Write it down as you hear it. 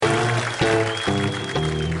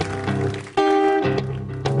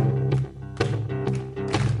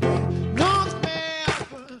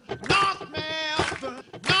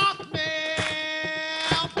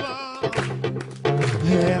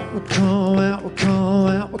we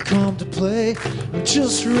come to play.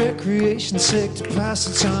 Just recreation's sake to pass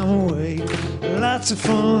the time away. Lots of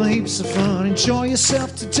fun, heaps of fun, enjoy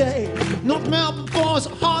yourself today. North Melbourne boys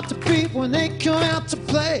are hard to beat when they come out to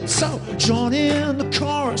play. So join in the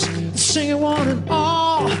chorus, sing it one and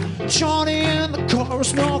all. Join in the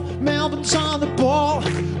chorus, North Melbourne's on the ball.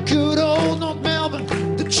 Good old North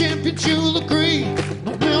Melbourne, the champions, you'll agree.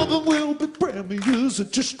 North Melbourne will be premiers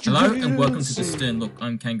of just. Hello and welcome to the Stern Look.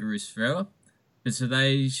 I'm Kangaroo's Forever. For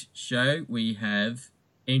today's show, we have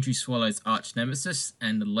Andrew Swallow's arch nemesis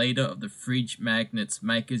and the leader of the Fridge Magnets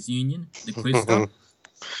Makers Union, the Quizster.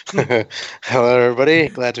 Hello, everybody.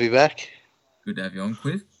 Glad to be back. Good to have you on,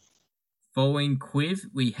 Quiv. Following Quiv,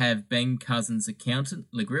 we have Ben Cousins' accountant,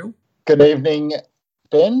 LeGrille. Good evening,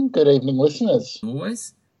 Ben. Good evening, listeners. As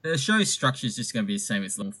always, the show's structure is just going to be the same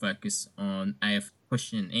as long focus on AF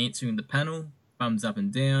question and answer in the panel, thumbs up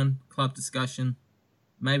and down, club discussion,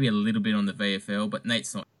 maybe a little bit on the VFL, but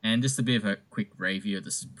Nate's not. And just a bit of a quick review of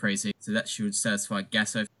the pre-season, so that should satisfy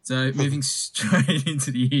Gasso. So moving straight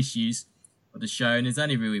into the issues of the show, and there's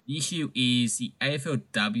only really... The issue is the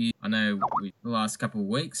AFLW, I know, the last couple of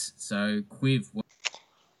weeks, so Quiv...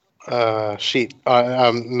 Shit.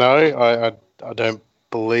 I don't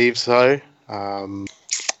believe so. No, I'm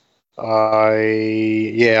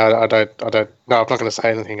not going to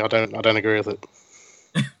say anything. I don't agree with it.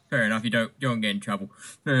 Fair enough. You don't get in trouble.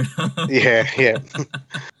 Fair enough. Yeah.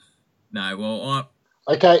 No, well,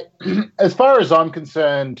 Okay, as far as I'm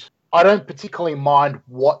concerned, I don't particularly mind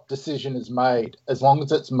what decision is made, as long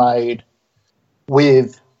as it's made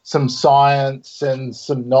with some science and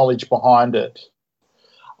some knowledge behind it.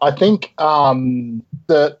 I think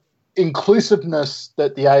the inclusiveness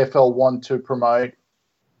that the AFL want to promote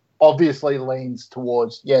obviously leans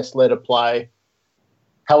towards, yes, let it play.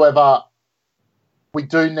 However, we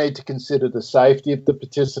do need to consider the safety of the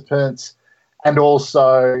participants and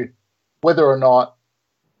also whether or not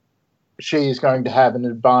she is going to have an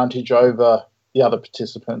advantage over the other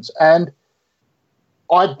participants. And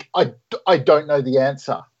I don't know the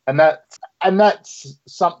answer. And that's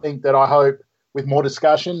something that I hope with more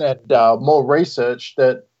discussion and more research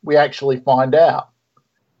that we actually find out.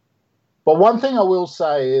 But one thing I will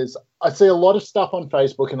say is I see a lot of stuff on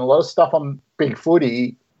Facebook and a lot of stuff on Big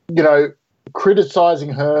Footy, criticising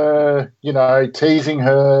her, teasing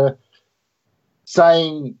her,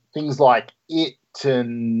 saying things like it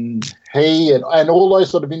and he and all those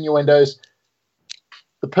sort of innuendos.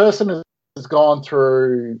 The person has gone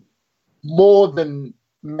through more than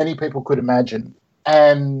many people could imagine.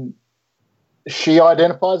 And she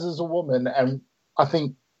identifies as a woman, and I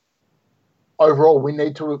think overall we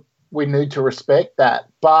need to respect that.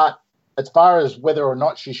 But as far as whether or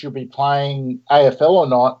not she should be playing AFL or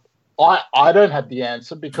not, I don't have the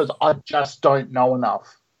answer because I just don't know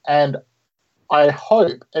enough. And I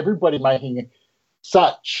hope everybody making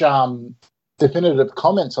such definitive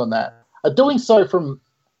comments on that are doing so from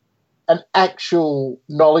an actual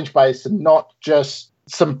knowledge base and not just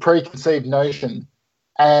some preconceived notion.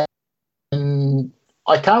 And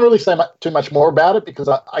I can't really say too much more about it because,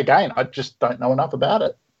 I just don't know enough about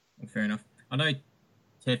it. Fair enough. I know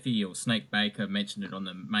Teffy or Snake Baker mentioned it on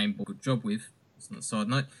the main board. Good job with. On a side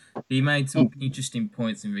note, he made some interesting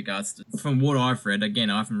points in regards to, from what I've read, again,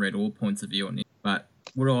 I haven't read all points of view on it, but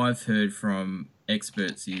what I've heard from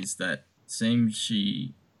experts is that it seems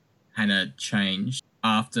she had a change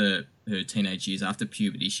after her teenage years, after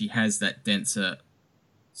puberty. She has that denser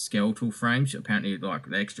skeletal frame. She apparently, like,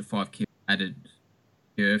 the extra 5 kilos added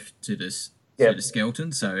girth to this to the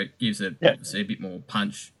skeleton, so it gives it a bit more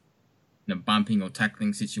punch in a bumping or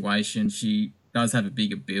tackling situation. She does have a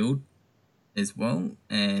bigger build as well,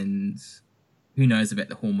 and who knows about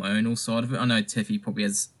the hormonal side of it. I know Teffy probably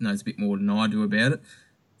knows a bit more than I do about it.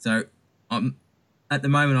 So at the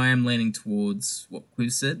moment I am leaning towards what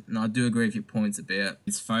Quiv said, and I do agree with your points about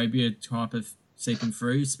this phobia type of seeking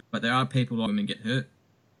through, but there are people like women get hurt.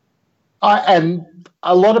 And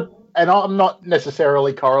I'm not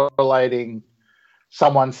necessarily correlating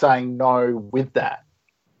someone saying no with that.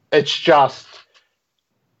 It's just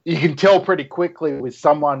you can tell pretty quickly with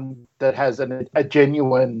someone that has a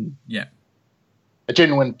genuine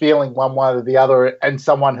feeling one way or the other, and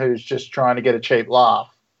someone who's just trying to get a cheap laugh.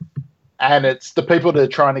 And it's the people that are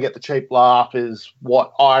trying to get the cheap laugh is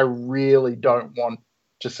what I really don't want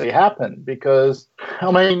to see happen, because,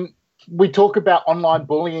 we talk about online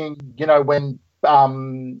bullying, when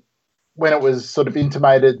it was sort of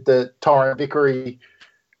intimated that Torrent Vickery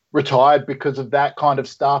retired because of that kind of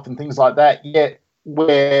stuff and things like that, yet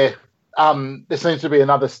where there seems to be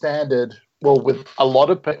another standard, with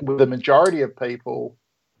the majority of people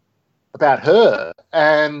about her.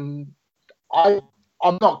 And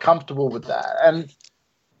I'm not comfortable with that. And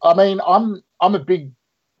I mean, I'm a big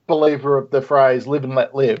believer of the phrase "live and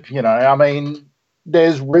let live." You know, I mean,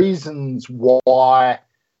 there's reasons why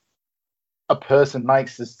a person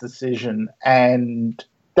makes this decision, and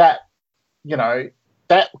that, you know,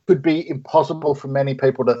 that could be impossible for many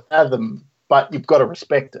people to fathom, but you've got to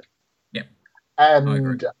respect it. Yeah,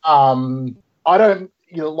 and I don't,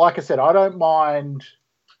 you know, like I said, I don't mind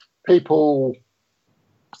people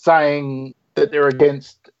saying that they're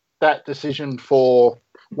against that decision for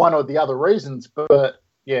one or the other reasons, but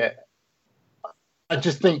yeah, I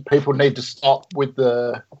just think people need to stop with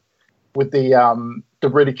the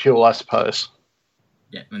ridicule, I suppose.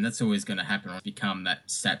 Yeah, and that's always going to happen. It's become that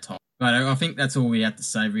satire. But I think that's all we have to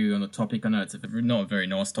say really on the topic. I know it's not a very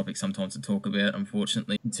nice topic sometimes to talk about,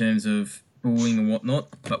 unfortunately, in terms of bullying and whatnot.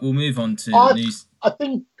 But we'll move on to news. I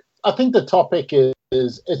think the topic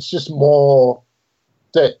is it's just more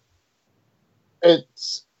that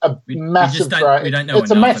it's a massive grey. We don't know.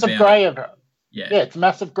 It's a massive grey area. Yeah, it's a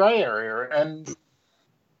massive grey area, and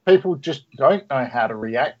people just don't know how to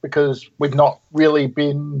react because we've not really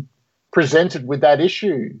been presented with that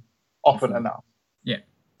issue often enough. Yeah,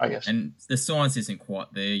 I guess. And the science isn't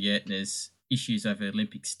quite there yet. There's issues over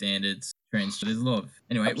Olympic standards. There's a lot of...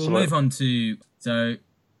 Anyway, Absolutely. We'll move on to... So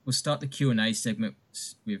we'll start the Q&A segment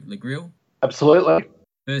with LeGrille. Absolutely.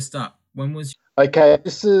 First up, when was... Okay,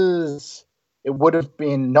 it would have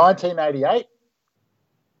been 1988.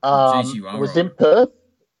 Jeez, you are it was right. in Perth.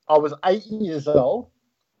 I was 8 years old.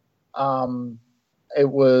 It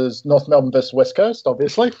was North Melbourne versus West Coast,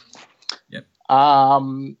 obviously. Yep.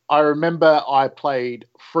 I remember I played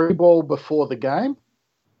free ball before the game,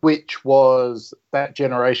 which was that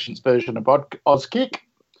generation's version of Auskick.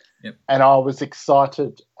 Yep. And I was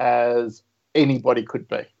excited as anybody could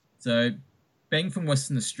be. So, being from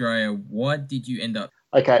Western Australia, why did you end up...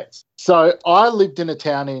 Okay, so I lived in a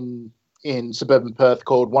town in suburban Perth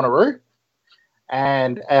called Wanneroo,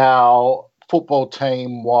 and our football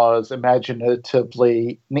team was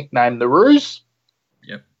imaginatively nicknamed the Roos.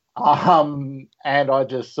 Yep. And I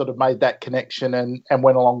just sort of made that connection and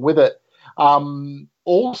went along with it.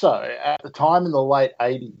 Also, at the time in the late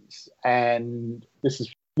 80s, and this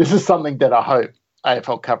is something that I hope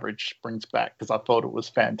AFL coverage brings back because I thought it was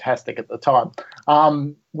fantastic at the time.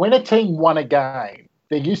 When a team won a game,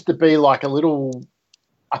 there used to be like a little,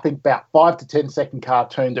 I think about 5 to 10 second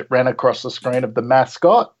cartoon that ran across the screen of the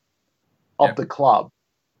mascot of the club.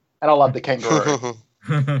 And I love the kangaroo.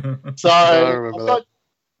 So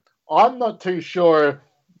I'm not too sure if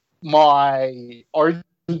my origin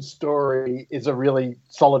story is a really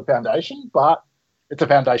solid foundation, but it's a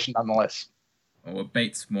foundation nonetheless. Well, it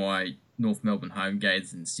beats my North Melbourne home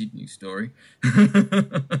games in Sydney story. I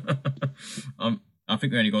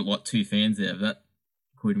think we only got like 2 fans out of that,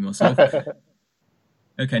 including myself.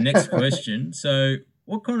 Okay, next question. So,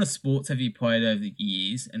 what kind of sports have you played over the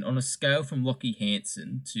years? And on a scale from Lockie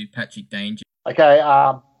Hansen to Patrick Danger? Okay,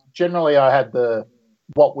 generally I had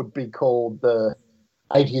what would be called the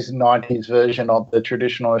 80s and 90s version of the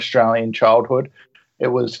traditional Australian childhood. It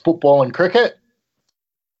was football and cricket.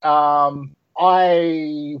 I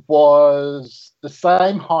was the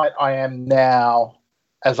same height I am now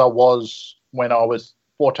as I was when I was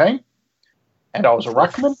 14, and I was a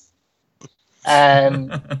ruckman.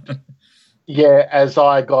 And yeah, as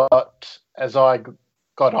I got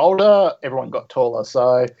older, everyone got taller.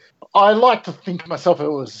 So I like to think of myself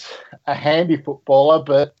as a handy footballer,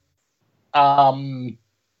 but I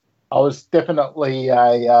was definitely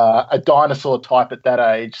a dinosaur type at that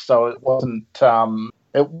age. So it wasn't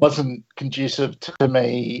conducive to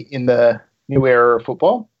me in the new era of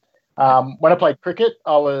football. When I played cricket,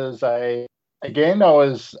 I was a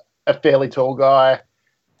fairly tall guy.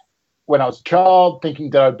 When I was a child, thinking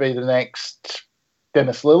that I'd be the next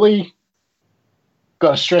Dennis Lilly,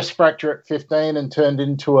 got a stress fracture at 15 and turned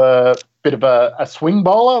into a bit of a swing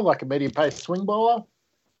bowler, like a medium-pace swing bowler.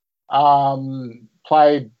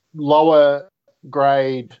 Played lower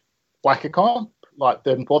grade whacker comp, like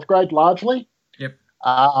 3rd and 4th grade, largely. Yep.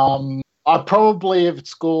 I probably have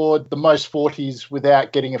scored the most 40s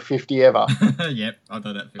without getting a 50 ever. Yep, I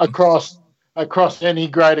know that. Across any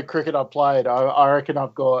grade of cricket I played, I reckon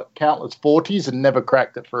I've got countless 40s and never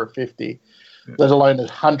cracked it for a 50, let alone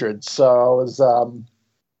 100. So I was,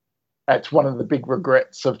 that's one of the big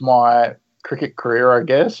regrets of my cricket career, I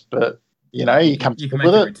guess. But, you know, you come can with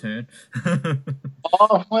make it. A return.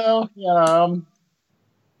 Oh, well, you know,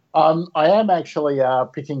 I am actually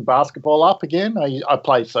picking basketball up again. I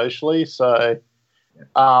play socially, so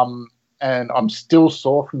and I'm still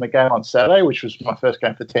sore from the game on Saturday, which was my first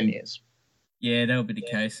game for 10 years. Yeah, that'll be the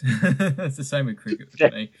case. It's the same with cricket for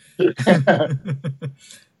me.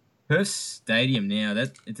 Perth Stadium now,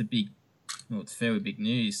 it's fairly big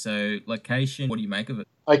news. So location, what do you make of it?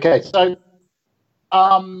 Okay, so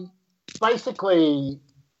basically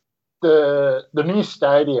the new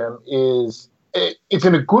stadium it's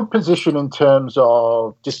in a good position in terms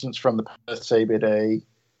of distance from the Perth CBD,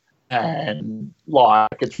 and like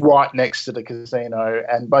it's right next to the casino,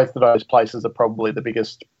 and both of those places are probably the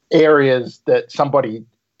biggest areas that somebody,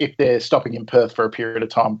 if they're stopping in Perth for a period of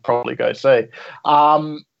time, probably go see.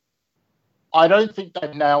 I don't think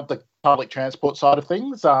they've nailed the public transport side of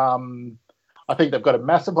things. I think they've got a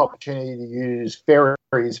massive opportunity to use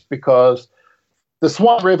ferries because the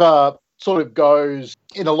Swan River sort of goes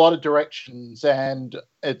in a lot of directions, and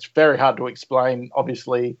it's very hard to explain,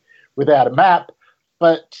 obviously, without a map.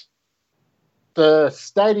 But the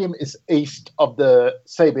stadium is east of the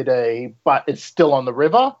CBD, but it's still on the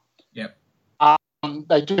river. Yep.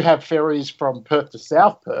 They do have ferries from Perth to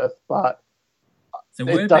South Perth, but so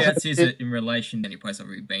whereabouts is it in relation to any place I've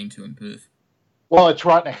already been to in Perth? Well, it's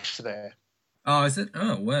right next to there. Oh, is it?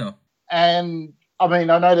 Oh, wow. And I mean,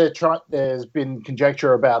 I know there's been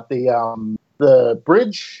conjecture about the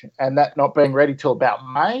bridge and that not being ready till about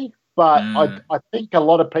May, but I think a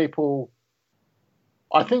lot of people,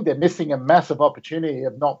 I think they're missing a massive opportunity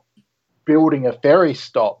of not building a ferry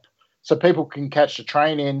stop so people can catch the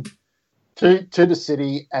train in to the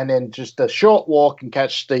city and then just a short walk and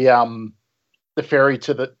catch the ferry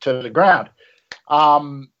to the ground.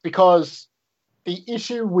 Because the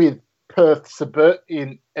issue with Perth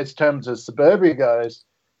in as terms of suburbia goes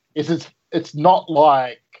is it's not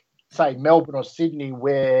like, say, Melbourne or Sydney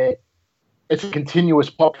where it's a continuous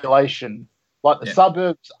population. Like the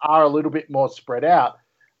suburbs are a little bit more spread out,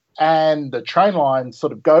 and the train lines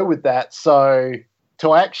sort of go with that. So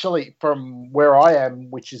to actually, from where I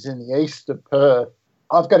am, which is in the east of Perth,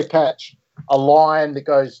 I've got to catch a line that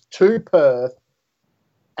goes to Perth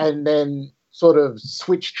and then sort of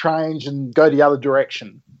switch trains and go the other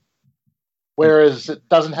direction. Whereas it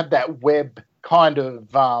doesn't have that web kind of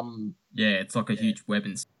it's like a huge web.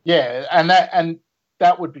 And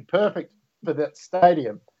that would be perfect for that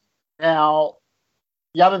stadium. Now,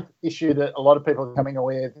 the other issue that a lot of people are coming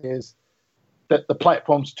away with is that the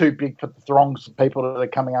platform's too big for the throngs of people that are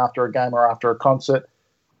coming after a game or after a concert.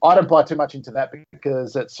 I don't buy too much into that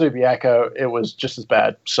because at Subiaco it was just as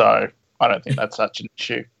bad. So I don't think that's such an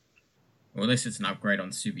issue. Well, at least it's an upgrade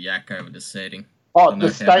on Subiaco with the seating. Oh,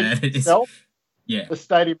 the stadium itself? Yeah. The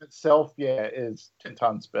stadium itself, is 10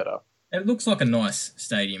 times better. It looks like a nice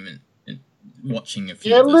stadium and watching a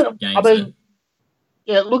few of those games. I mean,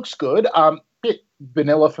 it looks good. Bit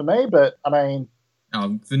vanilla for me, but I mean...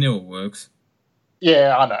 Oh, vanilla works.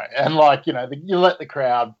 Yeah, I know. And you let the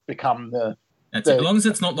crowd become the... That's it. As long as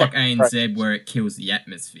it's not like ANZ where it kills the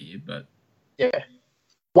atmosphere, but... Yeah.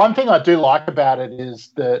 One thing I do like about it is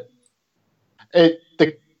that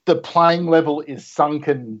the playing level is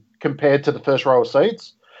sunken compared to the first row of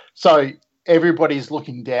seats. So everybody's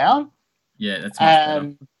looking down. Yeah, that's much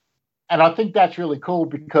better. And I think that's really cool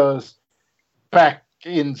because back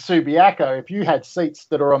in Subiaco, if you had seats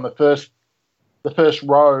that are on the first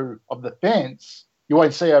row of the fence, you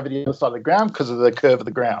won't see over the other side of the ground because of the curve of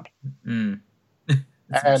the ground.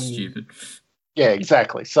 That's stupid. Yeah,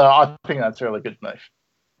 exactly. So I think that's a really good move.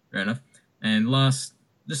 Fair enough. And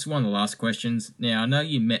just one of the last questions. Now, I know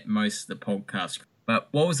you met most of the podcast, but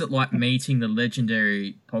what was it like meeting the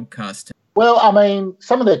legendary podcast team? Well, I mean,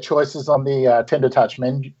 some of their choices on the Tender Touch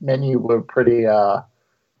menu were pretty,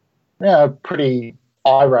 pretty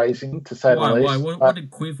eye-raising, to say the least. Why? What did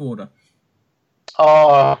Quiv order?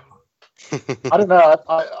 I don't know.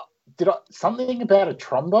 Something about a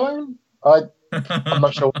trombone? I'm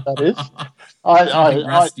not sure what that is.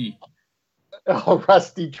 Rusty.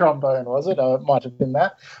 Rusty trombone, was it? It might have been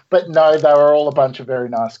that. But no, they were all a bunch of very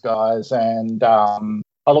nice guys, and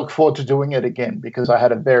I look forward to doing it again because I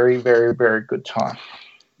had a very, very, very good time.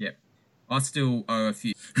 Yep. I still owe a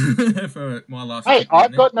few for my last... Hey,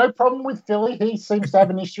 I've got no problem with Philly. He seems to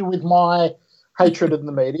have an issue with my hatred of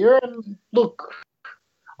the media, and look,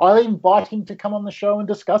 I invite him to come on the show and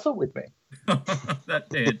discuss it with me.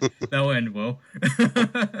 That'll end well.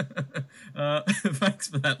 Thanks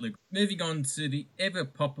for that, Luke. Moving on to the ever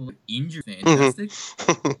popular injury. Fantastic.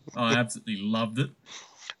 I absolutely loved it.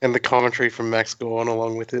 And the commentary from Max Gorn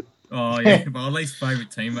along with it. Oh, yeah, my least favourite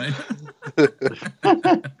teammate.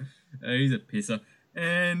 He's a pisser.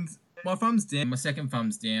 And my second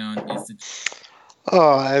thumbs down is the...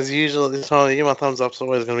 Oh, as usual at this time of the year, my thumbs up's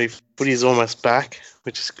always going to be footy's almost back,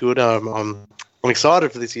 which is good. I'm I'm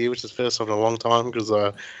excited for this year, which is the first time in a long time because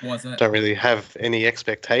I Why is that? don't really have any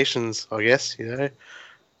expectations, I guess, I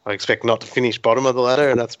expect not to finish bottom of the ladder,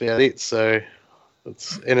 and that's about it. So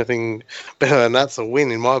it's anything better than that's a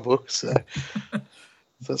win in my book. So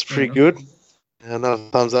that's pretty good. Another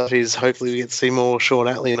thumbs up is hopefully we get to see more Sean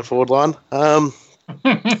Atley in the forward line. No,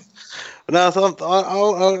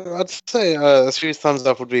 I'd say a serious thumbs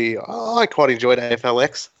up would be I quite enjoyed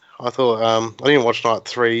AFLX. I thought I didn't watch night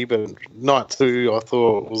 3, but night 2 I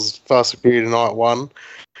thought was far superior to night 1,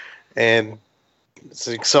 and it's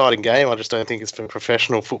an exciting game. I just don't think it's for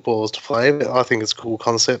professional footballers to play, but I think it's a cool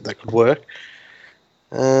concept that could work.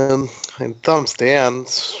 And thumbs down,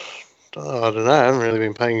 I don't know. I haven't really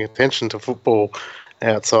been paying attention to football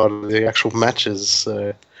outside of the actual matches,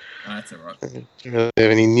 so that's all right. I don't really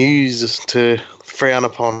have any news to frown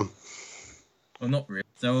upon. Well, not really.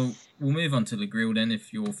 So we'll move on to LeGrille then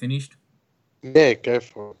if you're finished. Yeah, go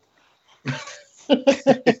for it.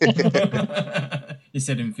 You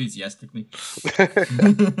said enthusiastically.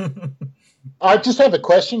 I just have a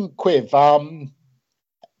question, Quiv.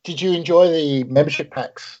 Did you enjoy the membership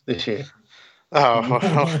packs this year?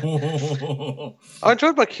 Oh, I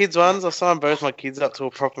enjoyed my kids' ones. I signed both my kids up to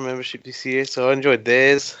a proper membership this year, so I enjoyed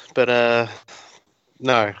theirs. But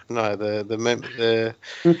no, the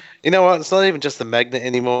you know what? It's not even just the magnet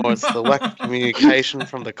anymore. It's the lack of communication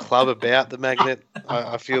from the club about the magnet.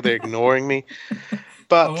 I feel they're ignoring me.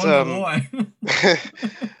 But I wonder why.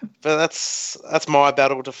 but that's my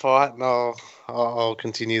battle to fight, and I'll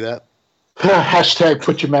continue that. Hashtag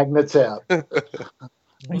put your magnets out. I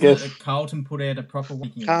guess Carlton put out a proper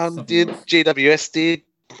weekend. Carlton did, GWS did,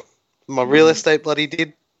 my real estate bloody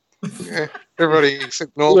did. Everybody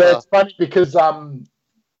except North. Yeah, it's funny because my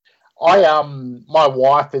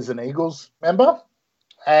wife is an Eagles member,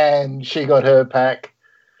 and she got her pack,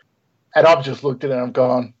 and I've just looked at it and I've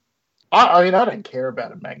gone, I mean, I don't care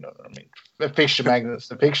about a magnet. I mean, the fixture magnet's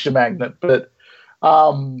the fixture magnet, but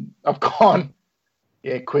I've gone,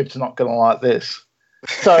 yeah, Quip's not going to like this.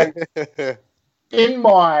 So in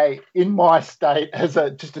my state as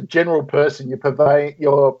just a general person,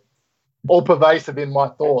 you're all pervasive in my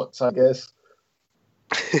thoughts, I guess.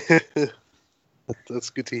 That's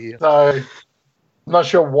good to hear. So I'm not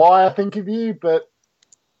sure why I think of you, but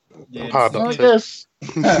yeah, hard not I to. guess.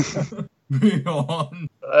 Move on.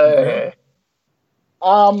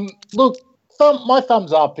 Look, my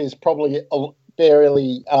thumbs up is probably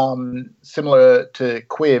fairly similar to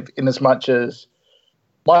Quiv in as much as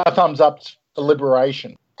my thumbs up's for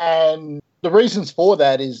liberation. And the reasons for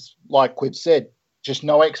that is, like Quiv said, just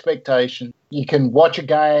no expectation. You can watch a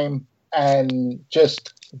game and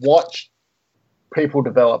just watch people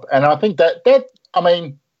develop. And I think that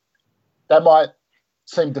might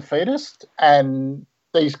seem defeatist, and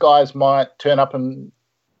these guys might turn up and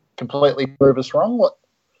completely prove us wrong.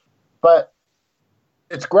 But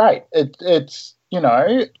it's great. It's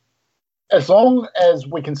as long as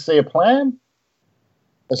we can see a plan,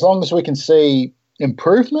 as long as we can see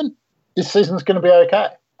improvement, this season's going to be okay.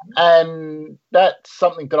 And that's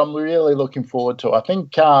something that I'm really looking forward to. I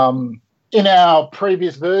think in our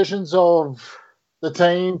previous versions of the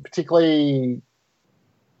team, particularly,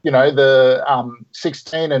 the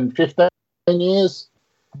 16 and 15 years,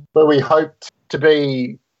 where we hoped to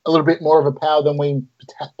be a little bit more of a power than we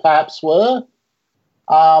perhaps were,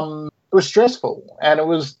 it was stressful and it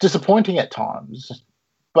was disappointing at times.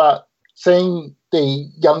 But seeing the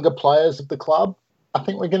younger players of the club, I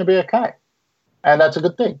think we're going to be okay. And that's a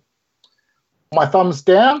good thing. My thumbs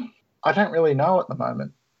down, I don't really know at the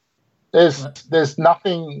moment. There's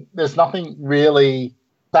nothing really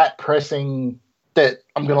that pressing that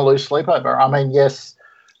I'm going to lose sleep over. I mean, yes,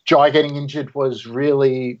 Jai getting injured was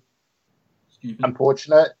really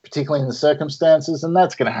unfortunate, particularly in the circumstances, and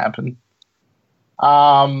that's going to happen.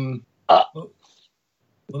 Well,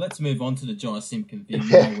 let's move on to the Jai Simpkin thing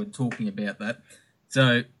while we're talking about that.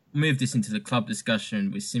 So move this into the club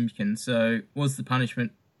discussion with Simpkin. So what's the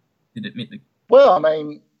punishment? Did it admit the... Well, I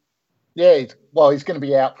mean, yeah, he's going to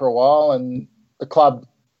be out for a while, and the club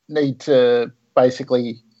need to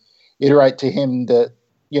basically iterate to him that,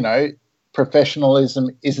 professionalism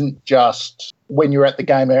isn't just when you're at the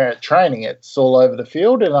game area at training, it's all over the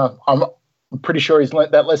field. And I'm pretty sure he's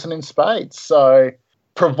learnt that lesson in spades. So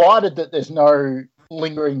provided that there's no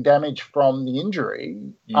lingering damage from the injury,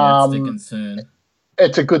 that's the concern.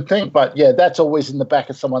 It's a good thing. But yeah, that's always in the back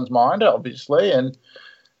of someone's mind, obviously. And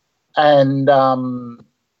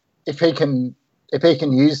if he can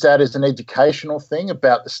use that as an educational thing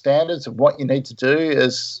about the standards of what you need to do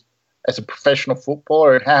as a professional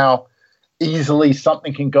footballer and how easily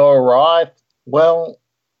something can go awry, well,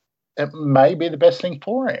 it may be the best thing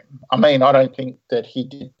for him. I mean, I don't think that he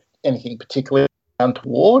did anything particularly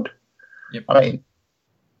untoward. Yep. I mean,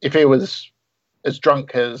 if he was as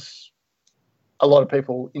drunk as a lot of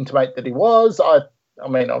people intimate that he was, I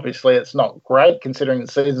mean, obviously it's not great considering the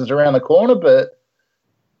season's around the corner, but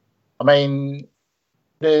I mean,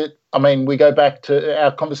 we go back to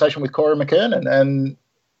our conversation with Corey McKernan, and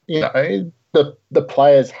you know, the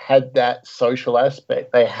players had that social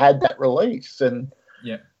aspect, they had that release, and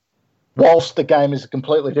whilst the game is a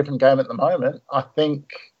completely different game at the moment, I think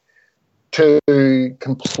to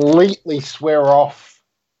completely swear off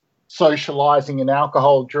socialising and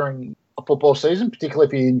alcohol during a football season, particularly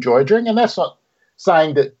if you enjoy drinking, and that's not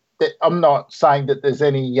saying that I'm not saying that there's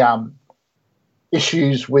any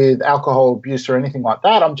issues with alcohol abuse or anything like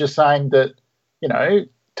that. I'm just saying that, you know,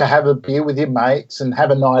 to have a beer with your mates and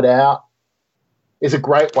have a night out is a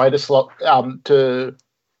great way to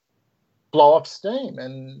blow off steam.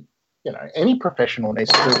 And, you know, any professional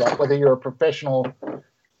needs to do that, whether you're a professional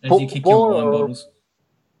As you kick your wine bottles.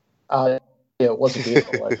 Yeah, it was a beer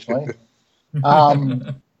bottle, actually.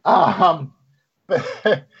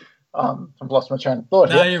 I've lost my train of thought.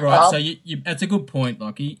 No, you're right. So you that's a good point,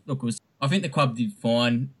 Lockie. Look, I think the club did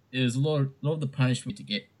fine. There's a lot of the punishment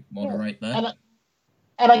to moderate that.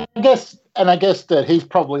 And I guess that he's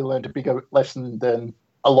probably learned a bigger lesson than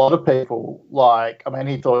a lot of people. Like, I mean,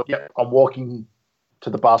 he thought, I'm walking to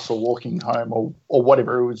the bus or walking home or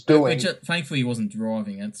whatever he was doing. Which, thankfully, he wasn't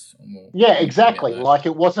driving. That's more. Yeah, exactly. Like,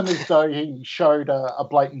 it wasn't as though he showed a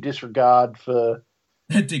blatant disregard for.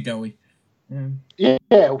 Did Goey. Yeah,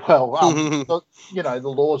 well, you know, the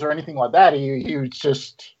laws or anything like that. He was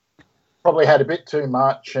just probably had a bit too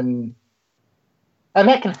much, and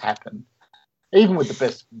that can happen, even with the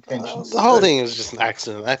best intentions. The whole thing is just an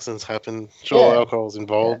accident. Accidents happen. Sure, alcohol's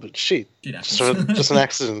involved, but shit, just an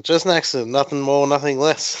accident. Just an accident. Nothing more, nothing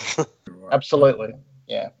less. Absolutely.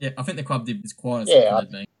 Yeah. Yeah, I think the club did as quiet as it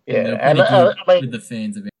could. And I mean, with the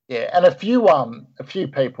fans of it. Yeah, and a few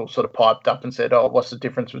people sort of piped up and said, "Oh, what's the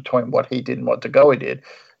difference between what he did and what De Goey did?"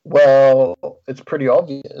 Well, it's pretty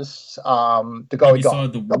obvious. De Goey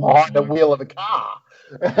got behind the wheel of a car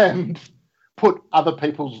and put other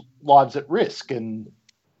people's lives at risk.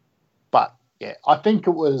 But yeah, I think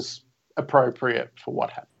it was appropriate for what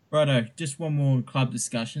happened. Righto, just one more club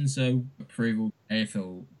discussion. So, approval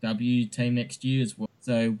AFLW team next year as well.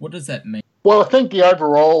 So, what does that mean? Well, I think the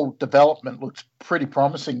overall development looks pretty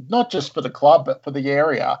promising, not just for the club, but for the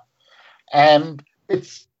area. And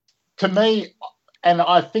it's, to me, and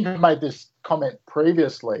I think I made this comment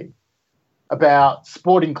previously about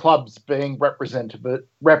sporting clubs being representative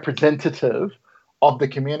of the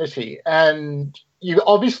community. And you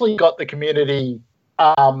obviously got the community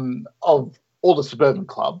of all the suburban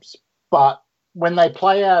clubs, but when they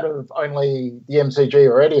play out of only the MCG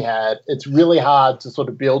or Etihad, it's really hard to sort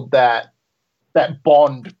of build that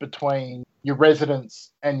bond between your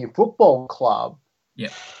residents and your football club.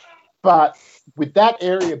 Yeah. But with that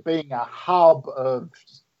area being a hub of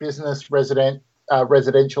business,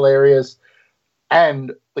 residential areas,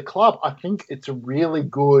 and the club, I think it's a really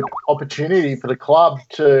good opportunity for the club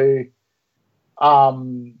to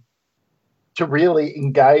really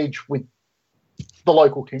engage with the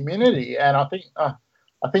local community. And I think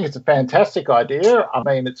it's a fantastic idea. I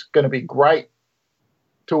mean, it's going to be great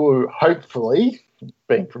to hopefully,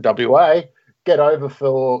 being from WA, get over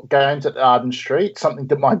for games at Arden Street, something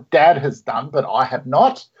that my dad has done, but I have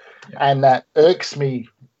not. Yeah. And that irks me,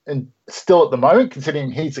 and still at the moment,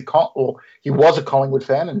 considering he was a Collingwood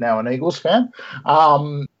fan and now an Eagles fan.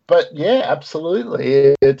 But yeah,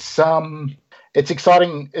 absolutely. It's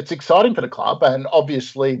exciting. It's exciting for the club, and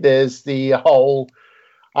obviously there's the whole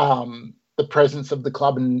the presence of the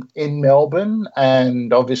club in Melbourne,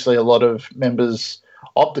 and obviously a lot of members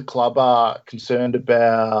of the club are concerned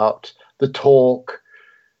about the talk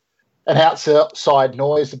and outside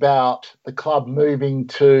noise about the club moving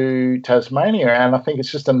to Tasmania, and I think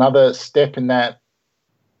it's just another step in that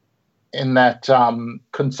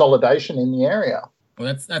consolidation in the area.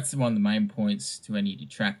 Well, that's one of the main points to any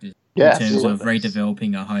detractors in terms of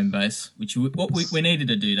redeveloping a home base, which we needed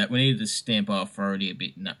to do that. We needed to stamp our authority a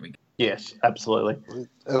bit in that regard. Yes, absolutely.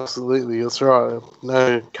 Absolutely, that's right.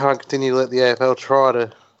 No, can't continue to let the AFL try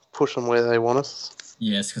to push them where they want us.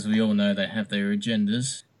 Yes, because we all know they have their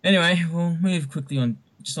agendas. Anyway, we'll move quickly on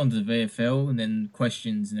to the VFL and then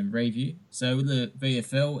questions and then review. So with the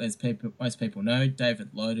VFL, as most people know,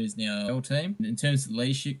 David Loader is now our team. In terms of the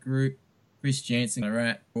leadership group, Chris Jansen are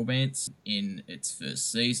at Broadbents in its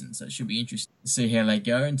first season, so it should be interesting to see how they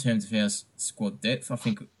go in terms of our squad depth. I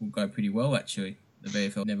think it will go pretty well, actually. The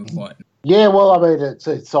VFL never quite Yeah, well, I mean,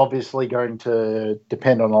 it's obviously going to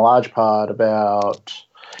depend on a large part about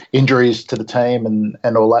injuries to the team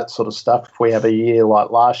and all that sort of stuff. If we have a year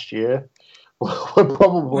like last year, we're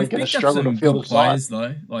probably We've going to picked up struggle to some field good a side. players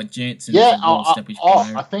though, like Jansen's Yeah, a well-established I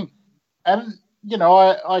player. think, and you know,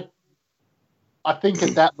 I think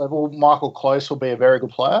at that level, Michael Close will be a very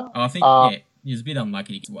good player. I think he was a bit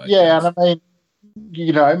unlucky to get work. Yeah, and I mean,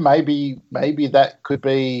 you know, maybe that could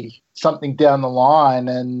be something down the line,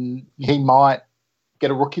 and he might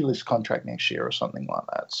get a rookie list contract next year or something like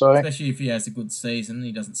that. So, especially if he has a good season,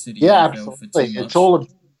 he doesn't sit in yeah, AFL for absolutely, too much.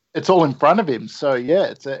 it's all in front of him. So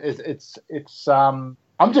yeah,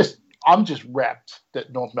 I'm just wrapped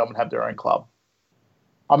that North Melbourne have their own club.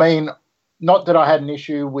 I mean, not that I had an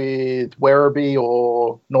issue with Werribee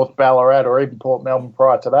or North Ballarat or even Port Melbourne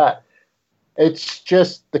prior to that. It's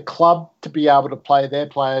just the club to be able to play their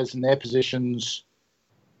players in their positions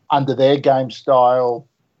under their game style,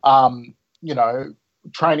 you know,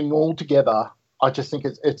 training all together. I just think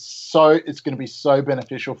it's going to be so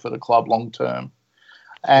beneficial for the club long term.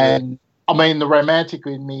 And I mean, the romantic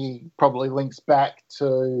in me probably links back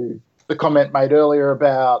to the comment made earlier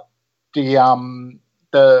about the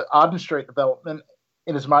Arden Street development.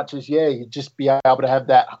 In as much as you'd just be able to have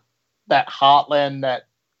that heartland that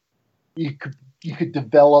you could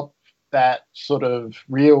develop that sort of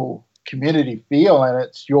real community feel, and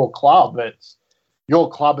it's your club. It's your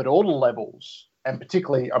club at all the levels, and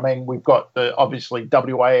particularly, I mean, we've got the obviously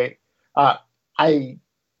AFLW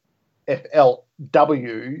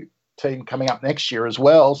team coming up next year as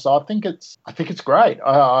well. So I think it's great.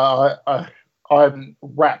 I'm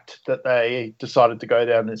rapt that they decided to go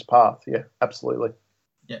down this path. Yeah, absolutely.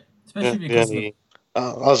 Yeah, especially because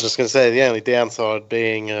I was just going to say the only downside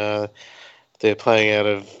being they're playing out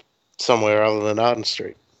of somewhere other than Arden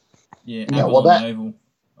Street. Yeah, Oval, I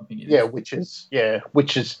think it is.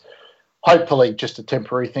 which is hopefully just a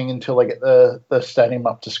temporary thing until they get the stadium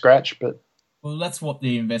up to scratch. But well, that's what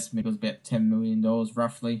the investment was, about $10 million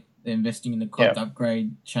roughly. They're investing in the club to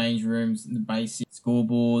upgrade change rooms, and the basic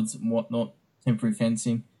scoreboards and whatnot, temporary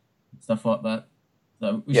fencing, stuff like that.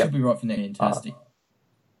 So we should be right from there. Fantastic.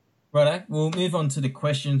 Righto, we'll move on to the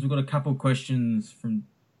questions. We've got a couple of questions from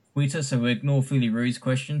Twitter, so we'll ignore Philly Roo's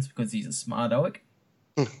questions because he's a smart aleck.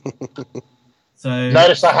 So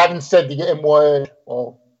notice I hadn't said the M word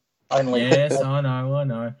or only. Yes, I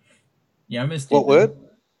know. Yeah, I missed what word?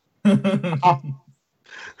 Oh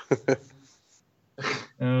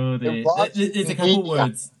dear. There's a couple of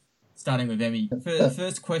words starting with Emmy.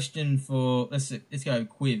 First question for let's go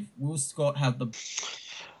Quiv. Will Scott have the?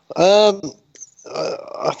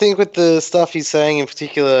 I think with the stuff he's saying in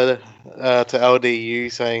particular to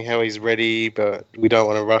LDU, saying how he's ready, but we don't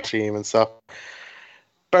want to rush him and stuff.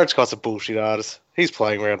 Brad Scott's a bullshit artist. He's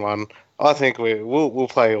playing round one. I think we'll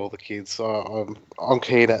play all the kids. So I'm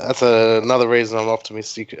keen. That's another reason I'm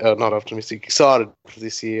optimistic. Not optimistic. Excited for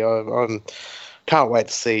this year. I'm can't wait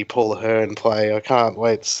to see Paul Ahern play. I can't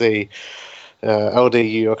wait to see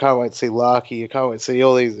LDU. I can't wait to see Larky. I can't wait to see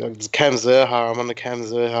all these. Cam Zerha. I'm on the Cam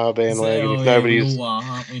Zerha bandwagon.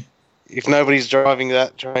 If nobody's driving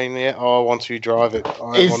that train yet, I want to drive it.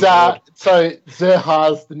 So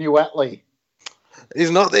Zerha's the new Atlee. He's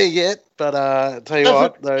not there yet, but tell you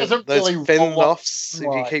what, those really fend-offs,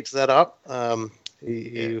 if he keeps that up,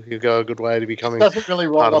 he'll go a good way to becoming doesn't really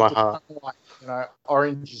roll part of my heart. Like,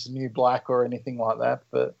 orange is the new black or anything like that,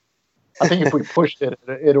 but I think if we pushed it,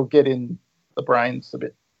 it'll get in the brains a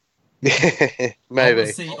bit. Yeah, maybe.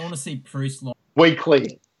 I want to see Bruce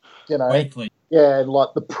weekly, Weekly. Yeah,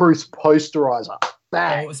 like the Bruce posterizer.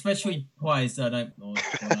 Bang. Oh, especially players that I don't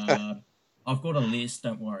know. I've got a list,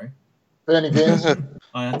 don't worry. Bernie Vance.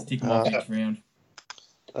 I have to tick him off each round.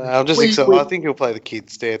 I'm just excited. I think he'll play the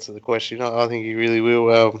kids to answer the question. I think he really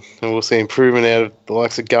will. And we'll see improvement out of the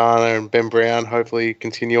likes of Garner and Ben Brown. Hopefully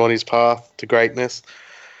continue on his path to greatness.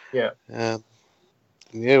 Yeah. Yeah.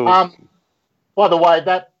 By the way,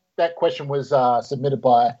 that question was submitted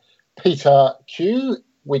by Peter Q,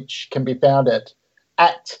 which can be found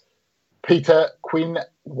at Peter Quinn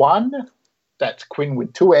 1. That's Quinn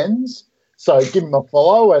with 2 N's. So give him a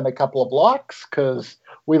follow and a couple of likes because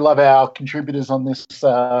we love our contributors on this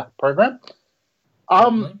program.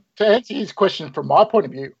 To answer his question from my point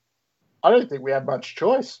of view, I don't think we have much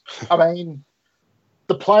choice. I mean,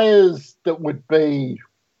 the players that would be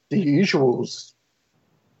the usuals,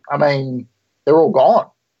 I mean, they're all gone.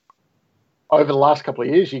 Over the last couple of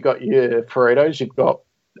years, you've got your Ferritos, you've got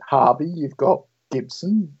Harvey, you've got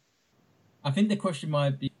Gibson. I think the question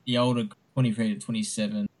might be the older 23 to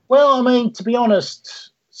 27. Well, I mean, to be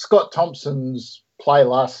honest, Scott Thompson's play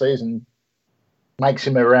last season makes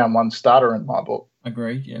him a round one starter in my book.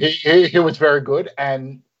 Agreed, yeah. He was very good,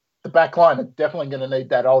 and the back line are definitely going to need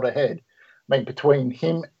that older head. I mean, between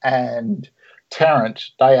him and Tarrant,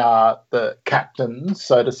 they are the captains,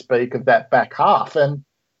 so to speak, of that back half, and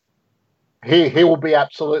he will be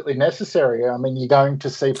absolutely necessary. I mean, you're going to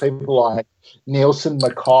see people like Nielsen,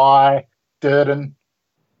 Mackay, Durden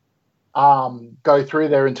go through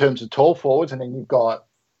there in terms of tall forwards, and then you've got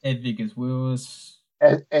Ed Vickers-Willis,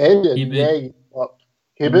 Ed and Hibbert, you've got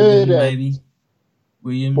Hibbert, maybe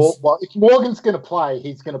Williams. Well, if Morgan's going to play,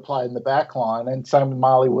 he's going to play in the back line, and same with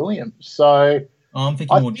Marley Williams. So I'm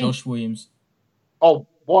thinking more Josh Williams. Oh,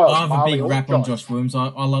 wow! I have Marley a big rap on Josh Williams.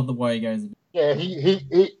 I love the way he goes. Yeah,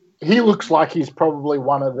 he looks like he's probably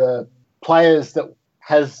one of the players that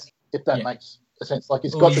has, if that makes sense, like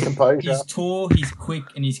he's got the composure. He's tall, he's quick,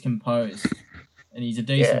 and he's composed, and he's a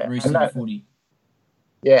decent rooster of footy.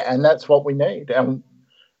 Yeah, and that's what we need.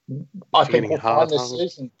 I think we'll find this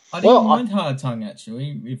season. I didn't mind hard tongue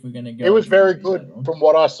actually. If we're going to go, it was very good from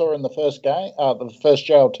what I saw in the first game, the first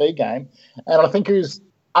JLT game, and I think he was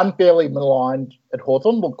unfairly maligned at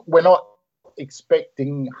Hawthorn. Look, we're not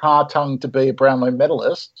expecting Hartung to be a Brownlow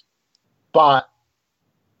medalist, but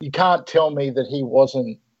you can't tell me that he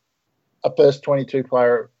wasn't a first 22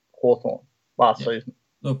 player at Hawthorn last season.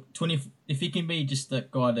 Look, if he can be just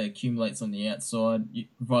that guy that accumulates on the outside, it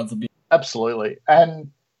provides a bit. Absolutely,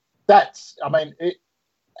 and that's, I mean,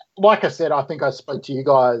 like I said, I think I spoke to you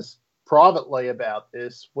guys privately about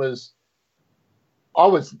this. I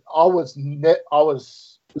was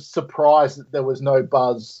surprised that there was no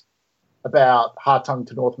buzz about Hartung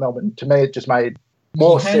to North Melbourne. To me, it just made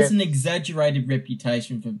more sense. He has an exaggerated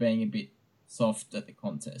reputation for being a bit soft at the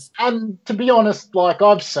contest. And to be honest, like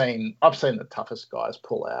I've seen the toughest guys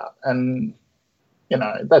pull out, and you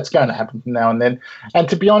know that's going to happen from now and then. And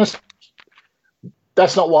to be honest,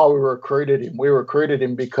 that's not why we recruited him. We recruited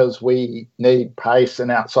him because we need pace and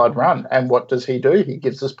outside run. And what does he do? He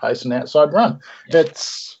gives us pace and outside run. Yeah.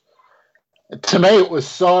 To me, it was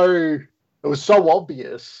so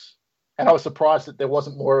obvious, and I was surprised that there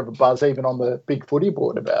wasn't more of a buzz even on the big footy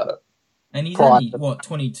board about it. And he's only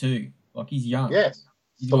 22. Like he's young. Yes,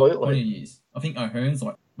 he's absolutely. Got 20 years. I think O'Hearn's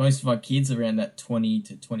like most of our kids around that 20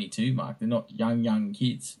 to 22 mark. They're not young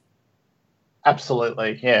kids.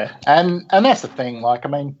 Absolutely, yeah, and that's the thing. Like, I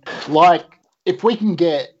mean, like if we can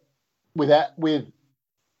get with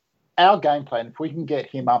our game plan, if we can get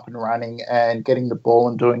him up and running and getting the ball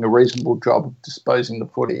and doing a reasonable job of disposing the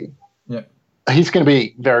footy, he's going to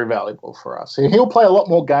be very valuable for us. He'll play a lot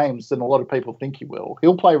more games than a lot of people think he will.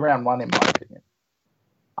 He'll play round one, in my opinion.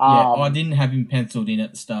 I didn't have him penciled in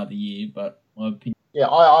at the start of the year, but my opinion. Yeah,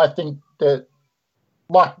 I think that.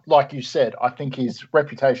 Like you said, I think his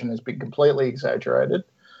reputation has been completely exaggerated.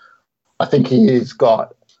 I think he's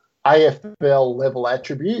got AFL level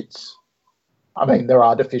attributes. I mean, there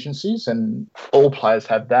are deficiencies, and all players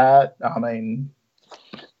have that. I mean,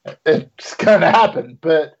 it's going to happen,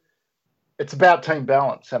 but it's about team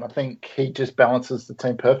balance, and I think he just balances the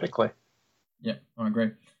team perfectly. Yeah, I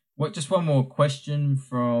agree. Just one more question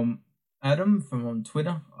from Adam from on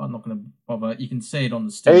Twitter. I'm not going to bother. You can see it on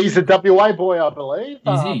the Stern. He's a WA boy, I believe.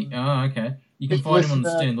 Is he? Oh, okay. You can find him on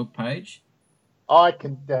the Stern Look page. I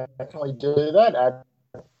can definitely do that.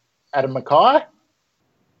 Adam Mackay.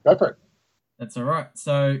 Go for it. That's all right.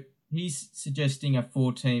 So he's suggesting a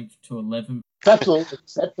 14th to 11th. It's absolutely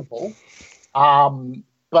acceptable.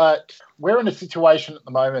 But we're in a situation at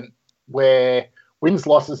the moment where wins,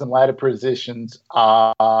 losses, and ladder positions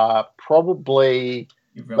are probably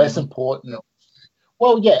less important.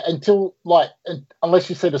 Well, yeah, unless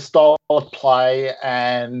you see the style of play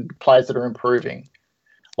and players that are improving.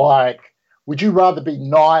 Like, would you rather be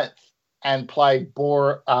ninth and play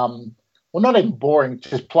not even boring,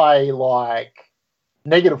 just play like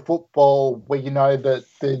negative football where you know that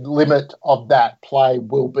the limit of that play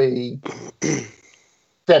will be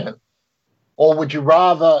 7th? Or would you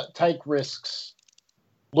rather take risks,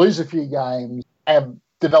 lose a few games, and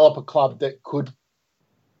develop a club that could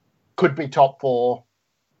be top 4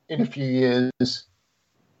 in a few years,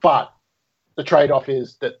 but the trade-off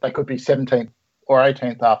is that they could be 17th or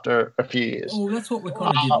 18th after a few years? Well, that's what we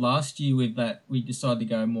kind of did last year with that. We decided to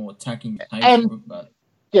go more attacking pace.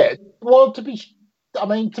 Yeah, well, to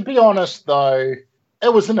be honest, though,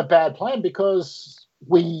 it wasn't a bad plan because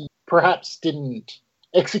we perhaps didn't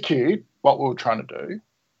execute what we were trying to do.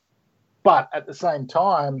 But at the same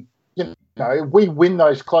time, you know, we win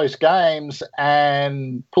those close games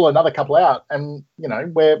and pull another couple out, and, you know,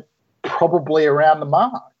 we're probably around the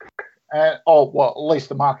mark. At least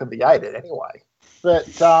the mark of the 8 anyway.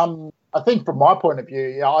 But I think from my point of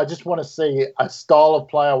view, I just want to see a style of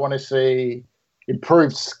play. I want to see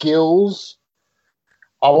improved skills.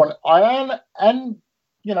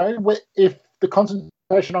 if the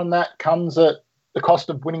concentration on that comes at the cost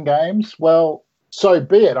of winning games, well, so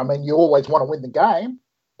be it. I mean, you always want to win the game,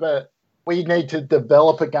 but we need to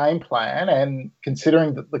develop a game plan. And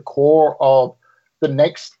considering that the core of our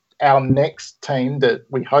next team that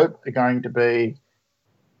we hope are going to be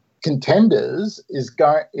contenders is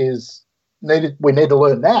needed. We need to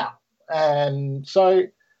learn now, and so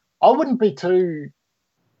I wouldn't be too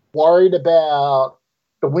worried about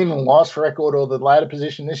the win and loss record or the ladder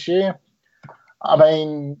position this year. I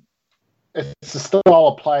mean, it's the style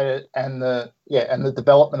of play and the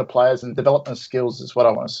development of players and development of skills is what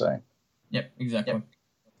I want to see. Yep, exactly. Yep.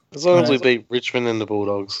 As long as we beat Richmond and the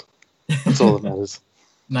Bulldogs, that's all that matters.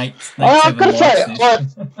 I've got to say,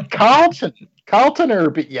 Carlton are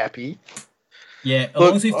a bit yappy. Yeah, as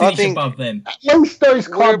long as we finish above them. At least those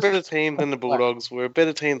clubs. We're a better team than the Bulldogs. We're a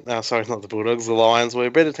better team. No, sorry, not the Bulldogs. The Lions. We're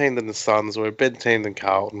a better team than the Suns. We're a better team than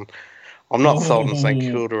Carlton. I'm not sold on St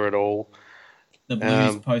Kilda at all. The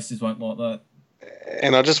Blues posters won't like that.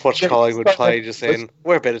 And I just watched Collingwood play just then.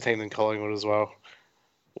 We're a better team than Collingwood as well.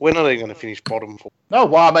 We're not even going to finish bottom four. No,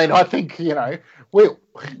 well, I mean, I think, we're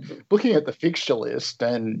looking at the fixture list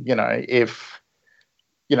and, if,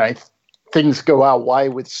 things go our way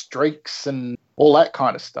with streaks and all that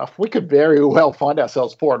kind of stuff, we could very well find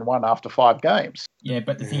ourselves 4-1 after 5 games. Yeah,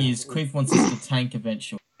 but the thing is, Quiv wants us to tank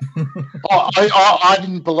eventually. I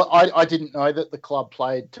didn't know that the club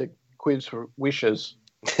played to Quiv's wishes.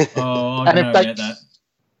 Oh, I don't know that.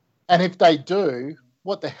 And if they do,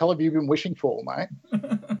 what the hell have you been wishing for, mate?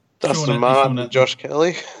 Dustin Martin and Josh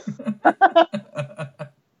Kelly. That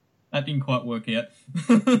didn't quite work out.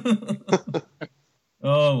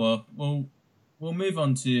 Oh, well, we'll move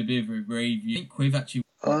on to a bit of a review. I think Quiv actually...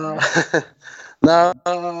 No,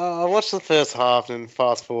 I watched the first half and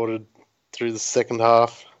fast-forwarded through the second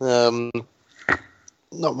half.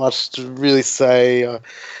 Not much to really say.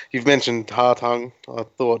 You've mentioned Hartung. I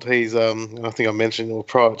thought he's... I think I mentioned in a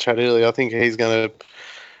private chat earlier, I think he's going to...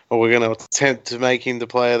 Or we're going to attempt to make him the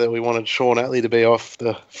player that we wanted Sean Atley to be off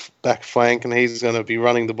the back flank, and he's going to be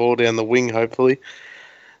running the ball down the wing, hopefully.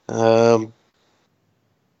 You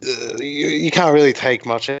can't really take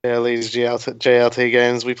much out of these JLT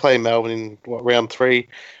games. We play Melbourne in, round 3.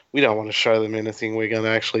 We don't want to show them anything we're going to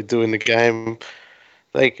actually do in the game.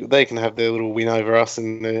 They can have their little win over us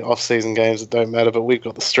in the off-season games that don't matter, but we've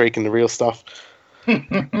got the streak and the real stuff.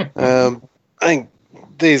 I think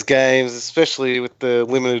these games, especially with the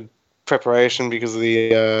limited preparation because of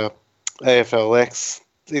the AFLX,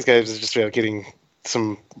 these games are just about getting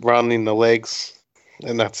some run in the legs,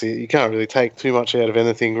 and that's it. You can't really take too much out of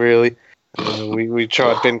anything, really. We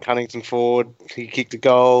tried Ben Cunnington forward. He kicked a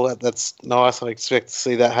goal. That's nice. I expect to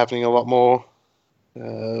see that happening a lot more.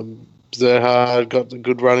 Zerhard got a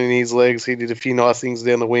good run in his legs. He did a few nice things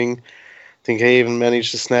down the wing. I think he even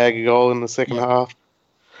managed to snag a goal in the second half.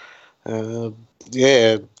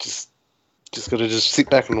 Just got to just sit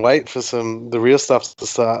back and wait for the real stuff to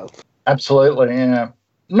start. Absolutely, yeah.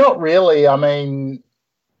 Not really. I mean,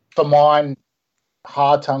 for mine,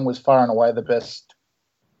 Hartung was far and away the best.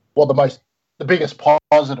 Well, the biggest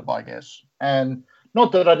positive, I guess. And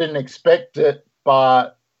not that I didn't expect it,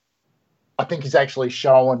 but I think he's actually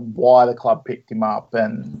shown why the club picked him up,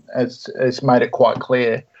 and it's made it quite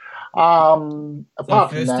clear. Apart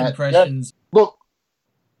from that, impressions. Look,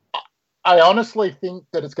 I honestly think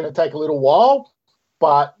that it's going to take a little while,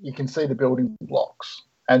 but you can see the building blocks,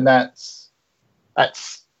 and that's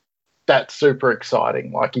super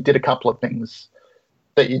exciting. Like, he did a couple of things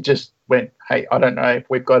that you just went, hey, I don't know if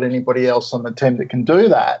we've got anybody else on the team that can do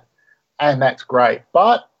that, and that's great.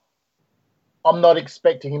 But I'm not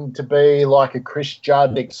expecting him to be like a Chris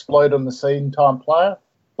Judd explode on the scene time player,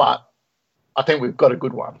 but I think we've got a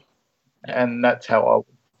good one, and that's how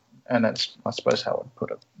that's, I suppose, how I'd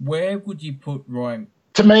put it. Where would you put Ryan?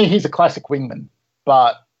 To me, he's a classic wingman,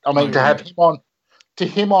 but I mean, have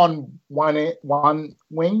him on one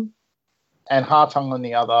wing and Hartung on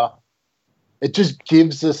the other, it just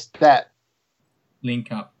gives us that link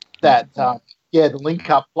up. The link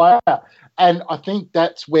up player. And I think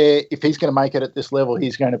that's where, if he's going to make it at this level,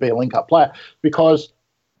 he's going to be a link up player, because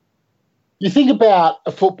you think about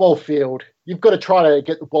a football field, you've got to try to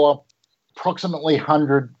get the ball up approximately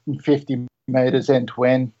 150 metres end to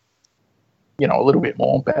end, a little bit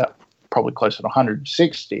more, about probably closer to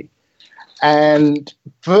 160. And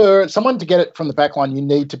for someone to get it from the back line, you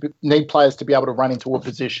need players to be able to run into a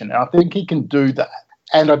position. And I think he can do that.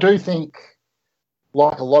 And I do think,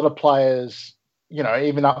 like a lot of players,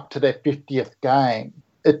 even up to their 50th game,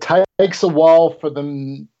 it takes a while for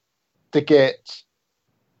them to get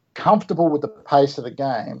comfortable with the pace of the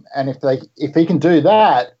game, and if he can do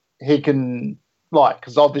that, he can,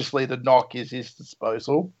 because obviously the knock is his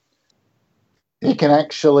disposal. He can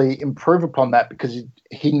actually improve upon that because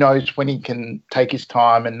he knows when he can take his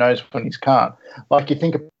time and knows when he can't. Like, you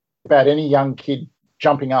think about any young kid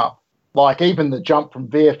jumping up, like even the jump from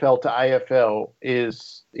VFL to AFL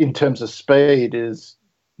is, in terms of speed, is,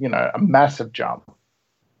 a massive jump.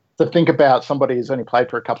 So think about somebody who's only played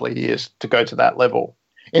for a couple of years to go to that level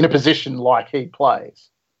in a position like he plays.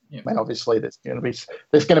 Yeah. I mean, obviously there's going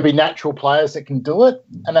to be natural players that can do it,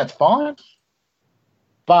 and that's fine.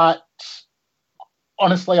 But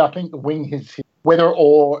honestly, I think the wing is whether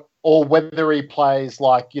he plays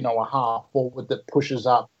like, a half forward that pushes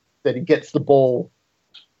up, that he gets the ball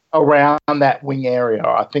around that wing area.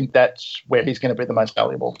 I think that's where he's going to be the most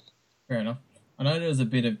valuable. Fair enough. I know there's a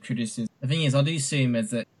bit of criticism. The thing is, I do see him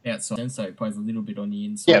as an outside, so he plays a little bit on the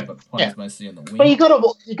inside, but plays mostly on the wing. But you got to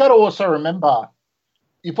also remember,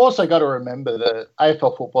 that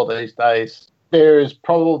AFL football these days, there is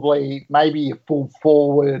probably maybe your full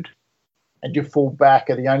forward and your full back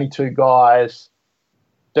are the only two guys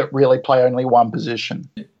that really play only one position.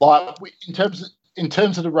 Like, in terms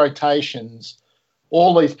of the rotations,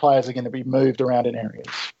 all these players are going to be moved around in areas.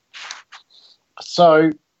 So,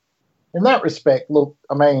 in that respect, look,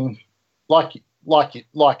 I mean, like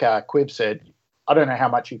Quiv said, I don't know how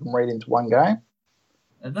much you can read into one game.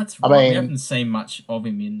 That's right. We haven't seen much of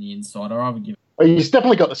him in the inside. I would give. Well, he's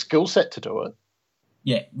definitely got the skill set to do it.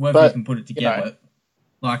 Yeah, whether he can put it together,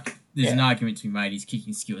 there's an argument to be made. His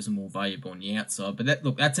kicking skills are more valuable on the outside, but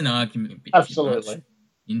that's an argument a bit absolutely too much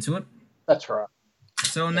into it. That's right.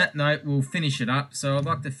 So on that note, we'll finish it up. So I'd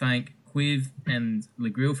like to thank Quiv and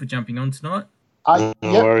LeGrille for jumping on tonight. No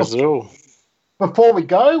worries at all. Before we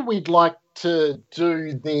go, we'd like to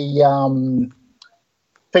do the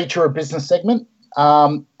feature a business segment.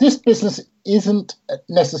 This business isn't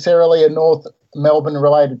necessarily a North Melbourne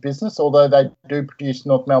related business, although they do produce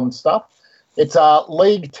North Melbourne stuff. It's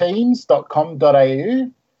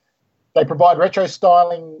leagueteams.com.au. They provide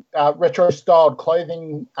retro-styled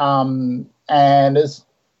clothing, and it's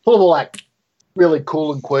full of all that really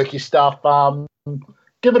cool and quirky stuff.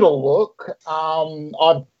 Give it a look.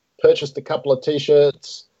 I've purchased a couple of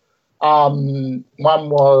T-shirts. One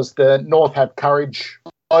was the North Have Courage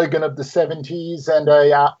slogan of the 70s, and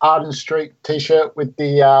a Arden Street T-shirt with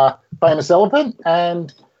the famous elephant.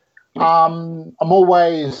 And I'm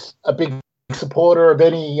always a big supporter of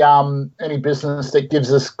any business that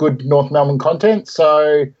gives us good North Melbourne content.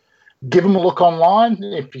 So give them a look online.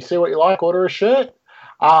 If you see what you like, order a shirt.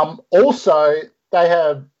 Also, they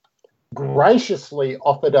have graciously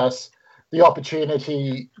offered us the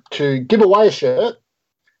opportunity to give away a shirt.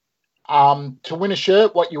 To win a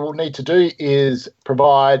shirt, what you will need to do is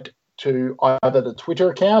provide to either the Twitter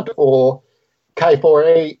account or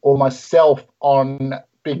K4E or myself on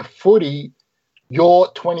Big Footy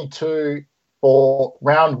your 22 for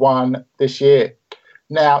round one this year.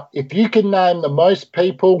 Now, if you can name the most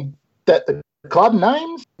people that the club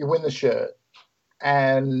names, you win the shirt.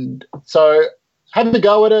 And so have a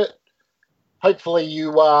go at it. Hopefully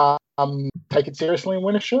you take it seriously and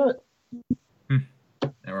win a shirt. No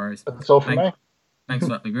worries. That's all from me. Thanks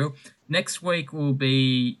for that, LeGrille. Next week will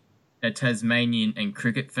be a Tasmanian and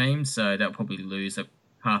cricket theme, so that'll probably lose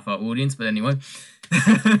half our audience. But anyway,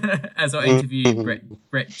 as I interviewed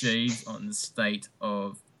Brett Jeeves on the state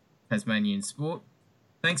of Tasmanian sport.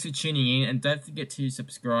 Thanks for tuning in, and don't forget to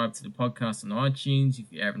subscribe to the podcast on iTunes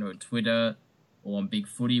if you haven't on Twitter or on Big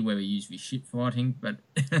Footy, where we usually shit fighting. But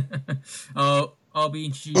I'll be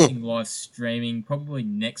introducing live streaming probably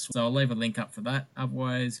next week, so I'll leave a link up for that.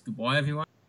 Otherwise, goodbye, everyone.